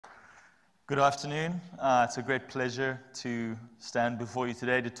Good afternoon. It's a great pleasure to stand before you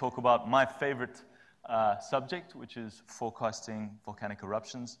today to talk about my favorite subject, which is forecasting volcanic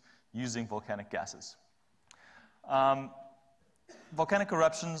eruptions using volcanic gases. Volcanic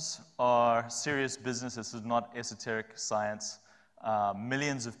eruptions are serious business. This is not esoteric science.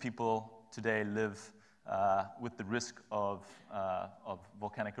 Millions of people today live with the risk of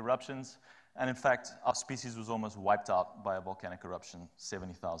volcanic eruptions. And in fact, our species was almost wiped out by a volcanic eruption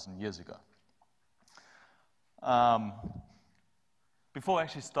 70,000 years ago. Before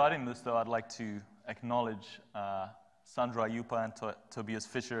actually starting this, though, I'd like to acknowledge Sandra Ayupa and Tobias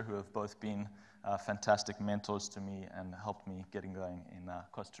Fischer, who have both been fantastic mentors to me and helped me getting going in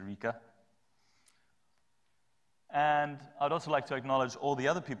Costa Rica. And I'd also like to acknowledge all the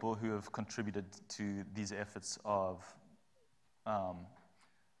other people who have contributed to these efforts of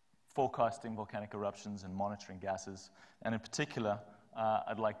forecasting volcanic eruptions and monitoring gases. And in particular,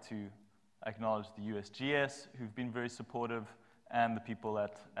 I'd like to acknowledge the USGS, who've been very supportive, and the people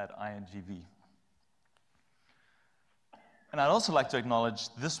at INGV. And I'd also like to acknowledge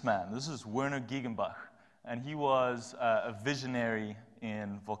this man. This is Werner Gegenbach, and he was a visionary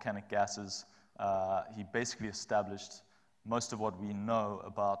in volcanic gases. He basically established most of what we know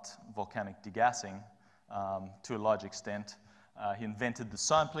about volcanic degassing to a large extent. He invented the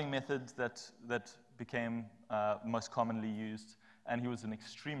sampling method that became most commonly used, and he was an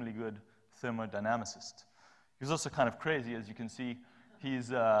extremely good thermodynamicist. He was also kind of crazy, as you can see.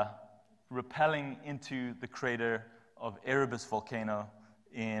 He's rappelling into the crater of Erebus volcano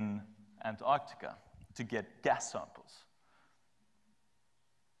in Antarctica to get gas samples.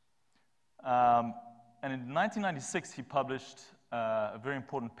 And in 1996, he published a very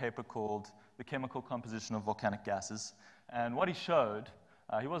important paper called The Chemical Composition of Volcanic Gases. And what he showed,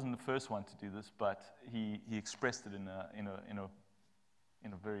 he wasn't the first one to do this, but he expressed it in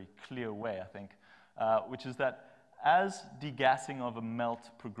a very clear way, I think, which is that as degassing of a melt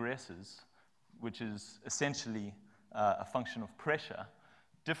progresses, which is essentially a function of pressure,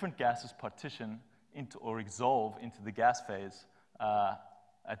 different gases partition into or exsolve into the gas phase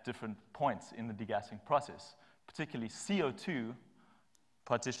at different points in the degassing process. Particularly CO2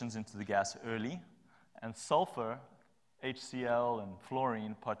 partitions into the gas early, and sulfur, HCl, and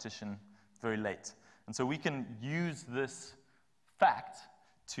fluorine partition very late. And so we can use this fact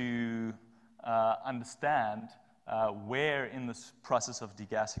to understand where in this process of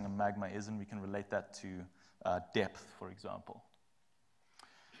degassing a magma is, and we can relate that to depth, for example.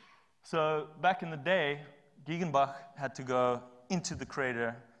 So back in the day, Gegenbach had to go into the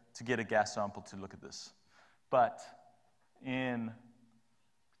crater to get a gas sample to look at this. But in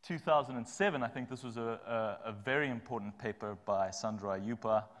 2007, I think this was a very important paper by Sandra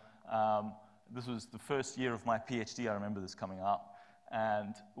Ayupa. This was the first year of my PhD. I remember this coming out.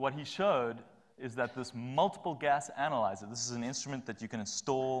 And what he showed is that this multiple gas analyzer, this is an instrument that you can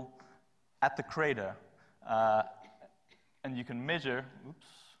install at the crater, and you can measure,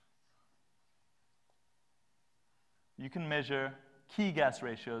 you can measure key gas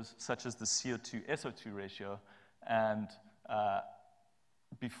ratios such as the CO2-SO2 ratio. And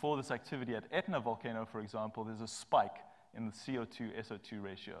before this activity at Etna volcano, for example, there's a spike in the CO2-SO2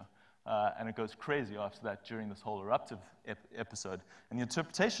 ratio. And it goes crazy after that during this whole eruptive episode. And the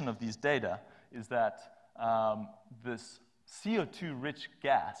interpretation of these data is that this CO2-rich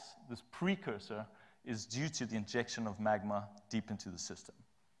gas, this precursor, is due to the injection of magma deep into the system.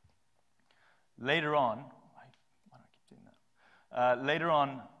 Later on, why do I keep doing that? Later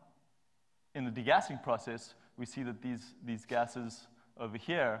on in the degassing process, we see that these gases over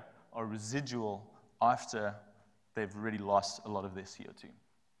here are residual after they've already lost a lot of their CO2.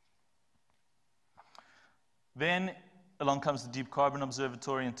 Then along comes the Deep Carbon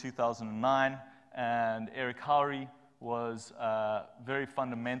Observatory in 2009, and Eric Howry was very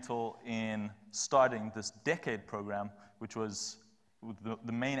fundamental in starting this decade program, which was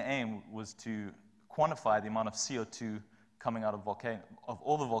the main aim was to quantify the amount of CO2 coming out of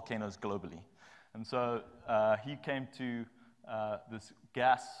all the volcanoes globally. And so he came to this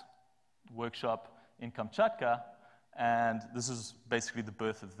gas workshop in Kamchatka, and this is basically the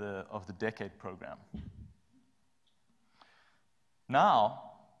birth of the decade program. Now,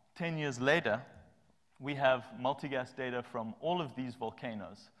 10 years later, we have multi-gas data from all of these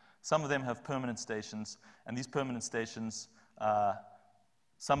volcanoes. Some of them have permanent stations, and these permanent stations,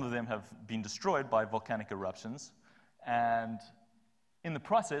 some of them have been destroyed by volcanic eruptions. And in the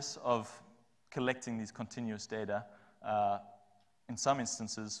process of collecting these continuous data, in some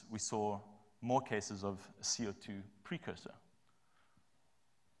instances, we saw more cases of a CO2 precursor.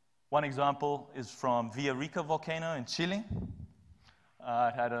 One example is from Rica volcano in Chile.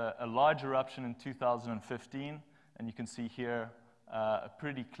 It had a a large eruption in 2015, and you can see here a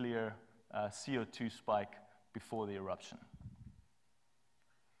pretty clear CO2 spike before the eruption.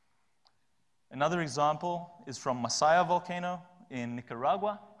 Another example is from Masaya volcano in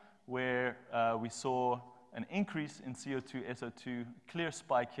Nicaragua, where we saw an increase in CO2, SO2, clear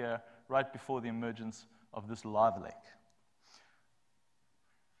spike here right before the emergence of this lava lake.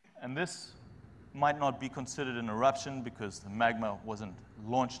 And this might not be considered an eruption because the magma wasn't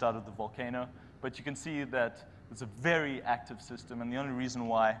launched out of the volcano, but you can see that it's a very active system, and the only reason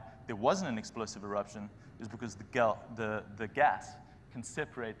why there wasn't an explosive eruption is because the gas can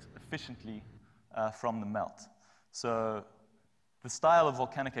separate efficiently from the melt. So the style of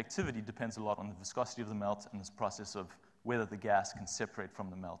volcanic activity depends a lot on the viscosity of the melt and this process of whether the gas can separate from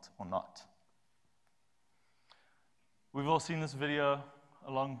the melt or not. We've all seen this video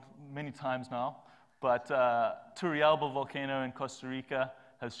along many times now, but Turrialba volcano in Costa Rica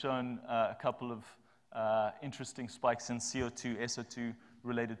has shown a couple of interesting spikes in CO2, SO2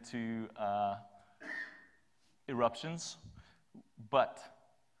 related to eruptions. But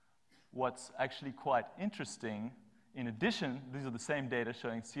what's actually quite interesting, in addition, these are the same data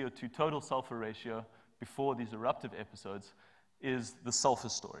showing CO2 total sulfur ratio before these eruptive episodes, is the sulfur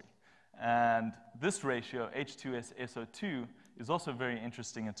story. And this ratio, H2S SO2, is also very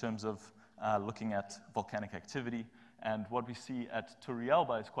interesting in terms of looking at volcanic activity. And what we see at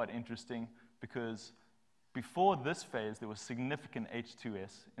Turrialba is quite interesting because before this phase, there was significant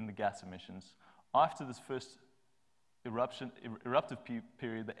H2S in the gas emissions. After this first eruptive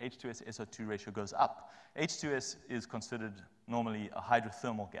period, the H2S SO2 ratio goes up. H2S is considered normally a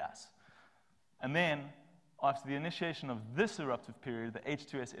hydrothermal gas. And then, after the initiation of this eruptive period, the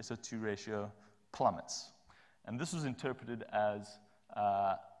H2S SO2 ratio plummets. And this was interpreted as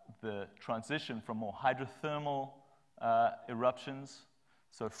the transition from more hydrothermal eruptions,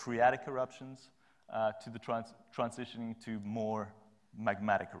 so phreatic eruptions, to the transitioning to more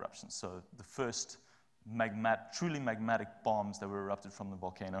magmatic eruptions. So the first truly magmatic bombs that were erupted from the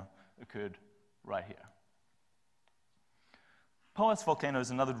volcano occurred right here. Poas volcano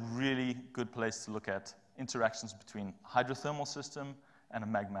is another really good place to look at interactions between hydrothermal system and a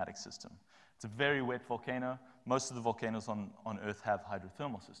magmatic system. It's a very wet volcano. Most of the volcanoes on Earth have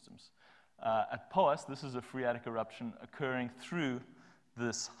hydrothermal systems. At Poas, this is a phreatic eruption occurring through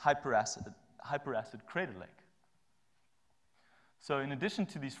this hyperacid crater lake. So in addition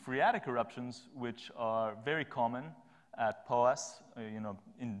to these phreatic eruptions, which are very common at Poas,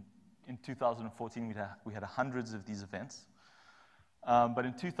 in 2014 we had hundreds of these events. But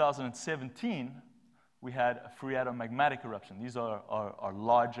in 2017, we had a phreatomagmatic eruption. These are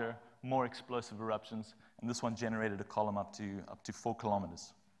larger, more explosive eruptions, and this one generated a column up to 4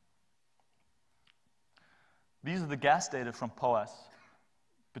 kilometers. These are the gas data from Poas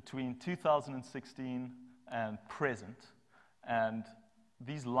between 2016 and present. And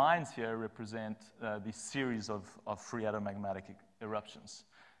these lines here represent the series of phreatomagmatic eruptions.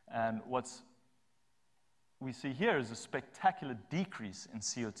 And what's we see here is a spectacular decrease in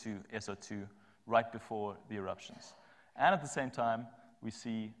CO2, SO2 right before the eruptions. And at the same time, we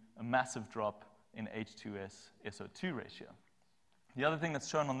see a massive drop in H2S SO2 ratio. The other thing that's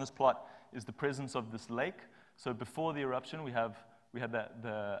shown on this plot is the presence of this lake. So before the eruption, we had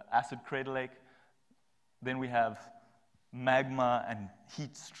the acid crater lake. Then we have magma and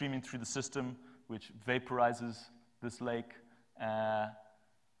heat streaming through the system, which vaporizes this lake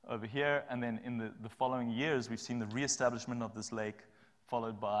over here. And then in the following years, we've seen the reestablishment of this lake,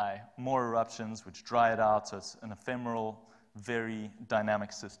 followed by more eruptions, which dry it out. So it's an ephemeral, very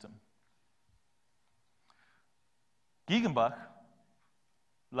dynamic system. Gegenbach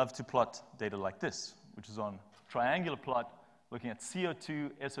loved to plot data like this, which is on triangular plot looking at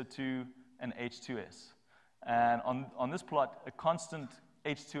CO2, SO2, and H2S. And on this plot, a constant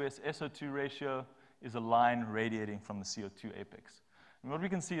H2S SO2 ratio is a line radiating from the CO2 apex. And what we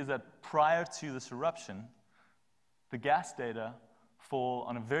can see is that prior to this eruption, the gas data fall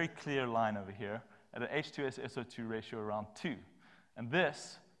on a very clear line over here at an H2S SO2 ratio around 2. And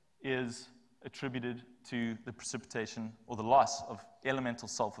this is attributed to the precipitation or the loss of elemental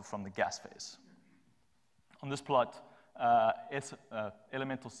sulfur from the gas phase. On this plot,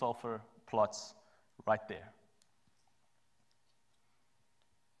 elemental sulfur plots right there.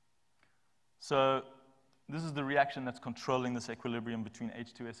 So this is the reaction that's controlling this equilibrium between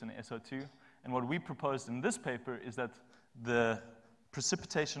H2S and SO2. And what we proposed in this paper is that the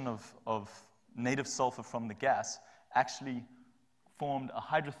precipitation of native sulfur from the gas actually formed a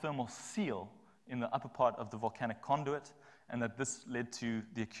hydrothermal seal in the upper part of the volcanic conduit, and that this led to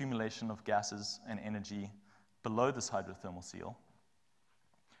the accumulation of gases and energy below this hydrothermal seal.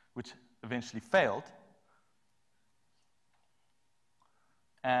 which eventually failed.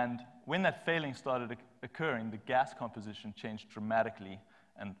 And when that failing started occurring, the gas composition changed dramatically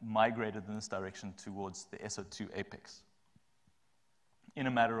and migrated in this direction towards the SO2 apex in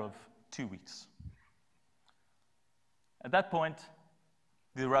a matter of 2 weeks. At that point,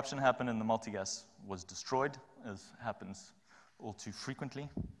 the eruption happened and the multigas was destroyed, as happens all too frequently.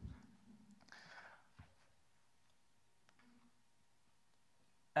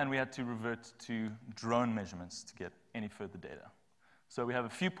 And we had to revert to drone measurements to get any further data. So we have a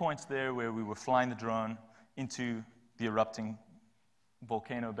few points there where we were flying the drone into the erupting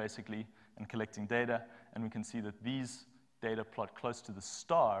volcano, basically, and collecting data. And we can see that these data plot close to the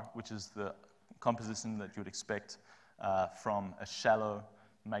star, which is the composition that you would expect from a shallow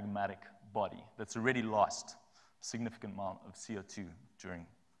magmatic body that's already lost a significant amount of CO2 during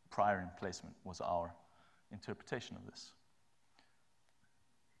prior emplacement, was our interpretation of this.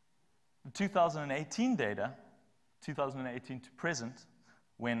 The 2018 data, 2018 to present,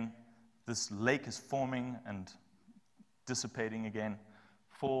 when this lake is forming and dissipating again,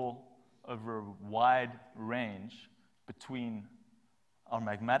 fall over a wide range between our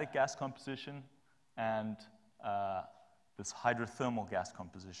magmatic gas composition and this hydrothermal gas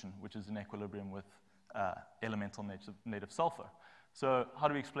composition, which is in equilibrium with elemental native sulfur. So how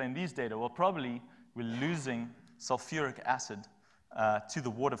do we explain these data? Well, probably we're losing sulfuric acid to the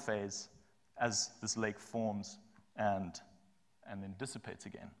water phase as this lake forms and then dissipates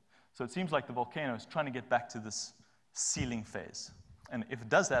again. So it seems like the volcano is trying to get back to this sealing phase. And if it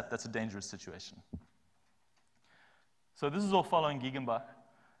does that, that's a dangerous situation. So this is all following Gegenbach.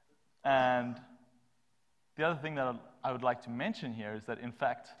 And the other thing that I would like to mention here is that, in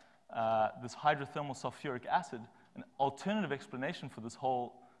fact, this hydrothermal sulfuric acid, an alternative explanation for this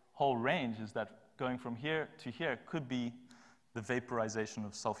whole range is that going from here to here could be the vaporization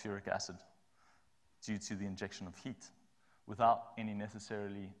of sulfuric acid due to the injection of heat without any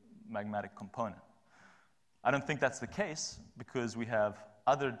necessarily magmatic component. I don't think that's the case because we have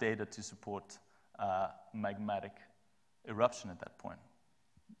other data to support magmatic eruption at that point.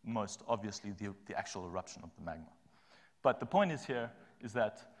 Most obviously the actual eruption of the magma. But the point is here is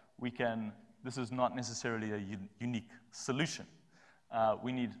that this is not necessarily a unique solution.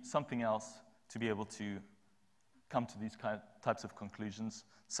 We need something else to be able to come to these types of conclusions,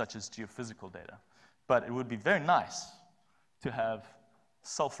 such as geophysical data. But it would be very nice to have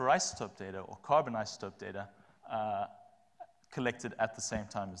sulfur isotope data or carbon isotope data collected at the same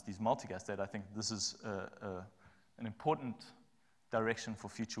time as these multigas data. I think this is an important direction for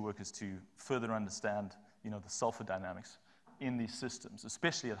future workers to further understand, the sulfur dynamics in these systems,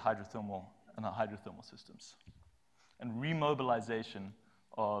 especially at hydrothermal systems. And remobilization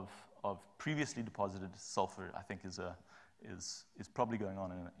of previously deposited sulfur, I think, is probably going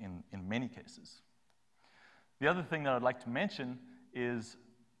on in many cases. The other thing that I'd like to mention is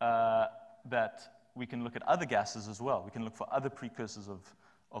that we can look at other gases as well. We can look for other precursors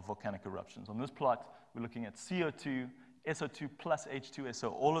of volcanic eruptions. On this plot, we're looking at CO2, SO2 plus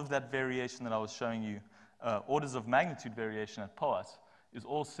H2SO. All of that variation that I was showing you, orders of magnitude variation at POAS, is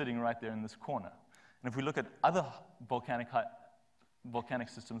all sitting right there in this corner. And if we look at other volcanic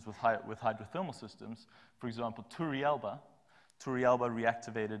systems with hydrothermal systems, for example, Turrialba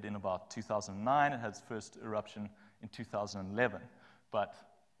reactivated in about 2009. It had its first eruption in 2011. But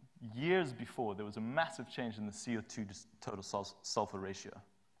years before, there was a massive change in the CO2 to total sulfur ratio.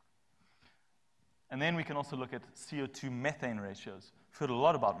 And then we can also look at CO2 methane ratios. We've heard a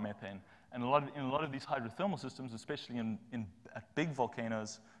lot about methane. And in a lot of these hydrothermal systems, especially at big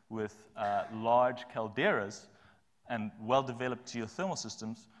volcanoes with large calderas and well-developed geothermal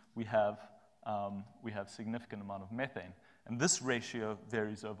systems, we have significant amount of methane. And this ratio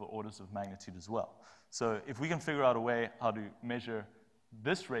varies over orders of magnitude as well. So if we can figure out a way how to measure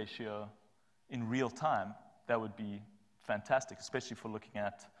this ratio in real time, that would be fantastic, especially for looking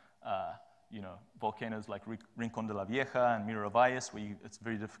at volcanoes like Rincón de la Vieja and Miravalles, where it's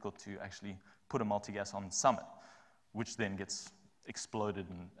very difficult to actually put a multigas on the summit, which then gets exploded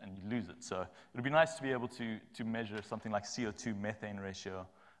and you lose it. So it would be nice to be able to measure something like CO2 methane ratio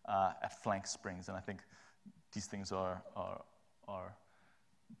at flank springs, and I think these things are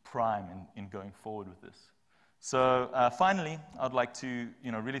prime in going forward with this. So finally, I'd like to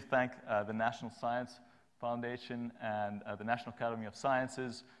really thank the National Science Foundation and the National Academy of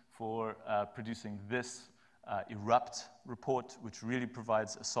Sciences for producing this Erupt report, which really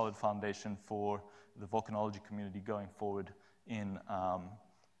provides a solid foundation for the volcanology community going forward in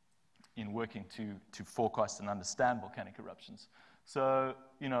working to forecast and understand volcanic eruptions. So,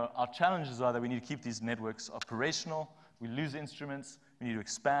 our challenges are that we need to keep these networks operational. We lose instruments. We need to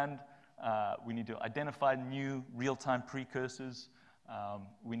expand. We need to identify new real-time precursors.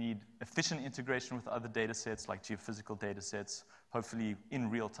 We need efficient integration with other data sets, like geophysical data sets, hopefully in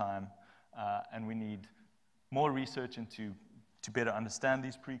real time. And we need more research to better understand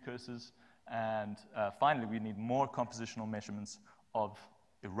these precursors. And finally, we need more compositional measurements of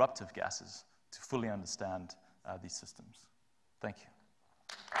eruptive gases to fully understand these systems. Thank you.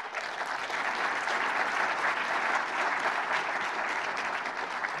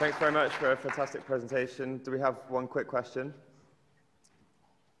 Thanks very much for a fantastic presentation. Do we have one quick question?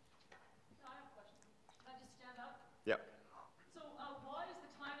 I have a question. Can I just stand up? Yeah. So why is the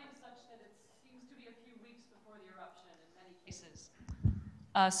timing such that it seems to be a few weeks before the eruption in many cases?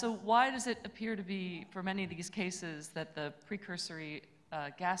 So why does it appear to be, for many of these cases, that the precursory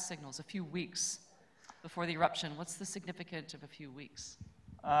gas signals a few weeks before the eruption? What's the significance of a few weeks?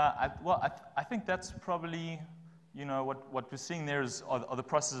 I think that's probably, you know, what we're seeing there are the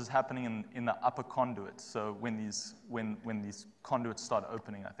processes happening in the upper conduit. So when these conduits start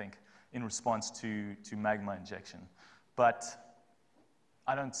opening, I think, in response to magma injection. But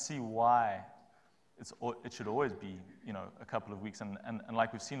I don't see why it should always be, you know, a couple of weeks. And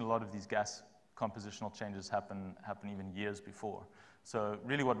like we've seen, a lot of these gas compositional changes happen even years before. So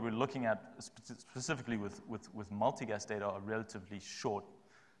really what we're looking at specifically with multi-gas data are relatively short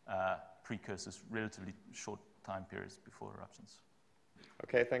precursors, relatively short time periods before eruptions.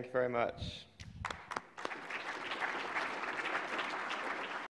 Okay, thank you very much.